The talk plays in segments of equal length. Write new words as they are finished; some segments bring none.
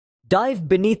Dive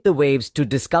beneath the waves to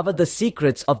discover the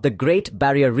secrets of the Great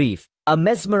Barrier Reef, a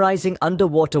mesmerizing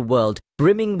underwater world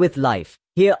brimming with life.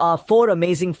 Here are 4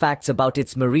 amazing facts about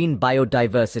its marine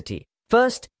biodiversity.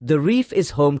 First, the reef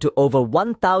is home to over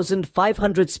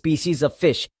 1,500 species of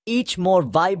fish, each more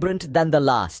vibrant than the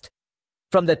last.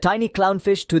 From the tiny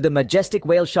clownfish to the majestic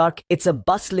whale shark, it's a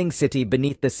bustling city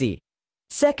beneath the sea.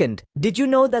 Second, did you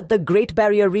know that the Great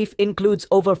Barrier Reef includes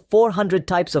over 400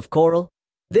 types of coral?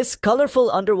 This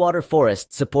colorful underwater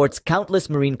forest supports countless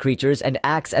marine creatures and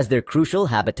acts as their crucial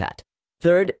habitat.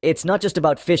 Third, it's not just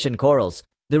about fish and corals.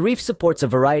 The reef supports a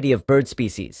variety of bird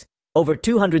species. Over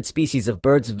 200 species of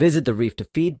birds visit the reef to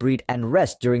feed, breed, and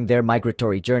rest during their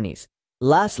migratory journeys.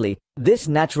 Lastly, this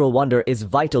natural wonder is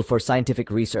vital for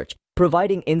scientific research,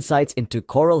 providing insights into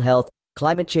coral health,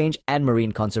 climate change, and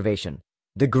marine conservation.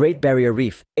 The Great Barrier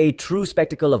Reef, a true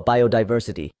spectacle of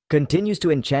biodiversity, continues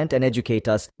to enchant and educate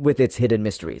us with its hidden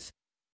mysteries.